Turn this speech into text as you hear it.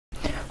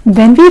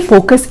When we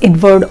focus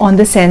inward on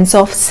the sense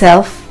of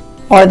self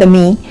or the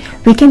me,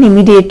 we can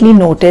immediately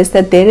notice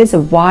that there is a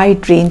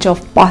wide range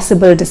of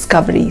possible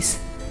discoveries.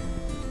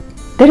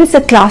 There is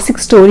a classic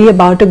story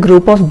about a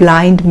group of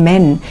blind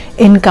men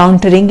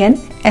encountering an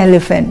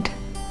elephant.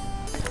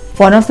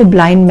 One of the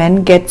blind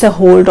men gets a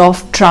hold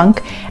of the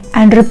trunk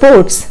and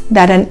reports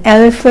that an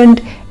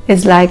elephant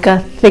is like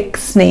a thick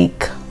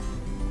snake.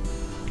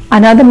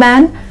 Another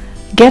man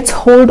gets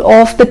hold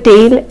of the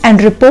tail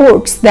and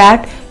reports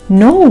that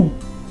no,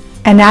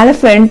 an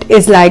elephant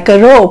is like a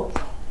rope.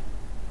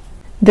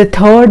 The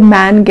third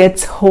man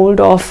gets hold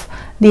of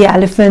the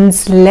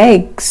elephant's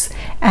legs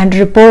and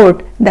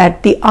report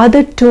that the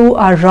other two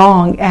are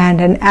wrong and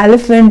an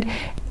elephant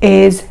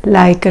is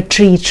like a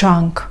tree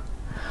trunk.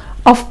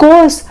 Of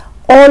course,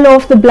 all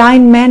of the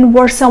blind men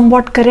were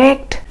somewhat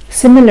correct.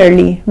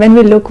 Similarly, when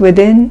we look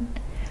within,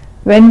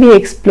 when we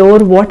explore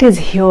what is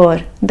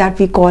here that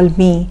we call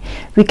me,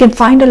 we can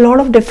find a lot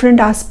of different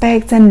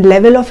aspects and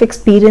level of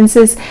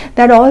experiences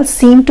that all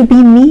seem to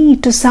be me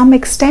to some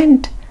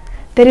extent.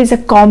 There is a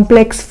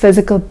complex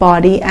physical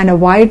body and a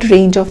wide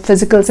range of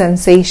physical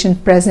sensation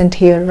present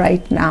here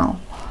right now.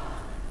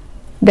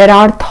 There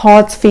are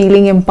thoughts,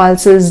 feelings,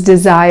 impulses,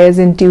 desires,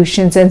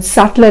 intuitions, and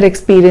subtler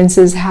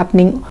experiences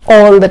happening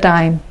all the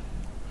time.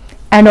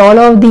 And all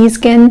of these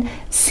can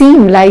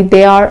seem like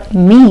they are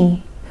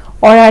me,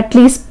 or at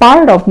least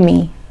part of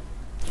me.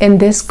 In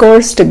this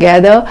course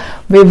together,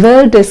 we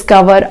will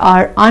discover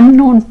our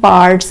unknown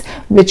parts,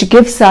 which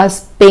gives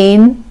us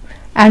pain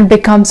and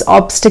becomes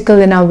obstacle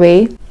in our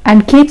way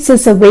and keeps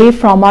us away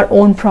from our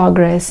own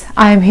progress.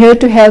 I am here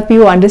to help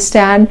you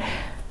understand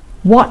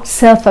what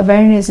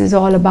self-awareness is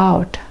all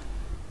about.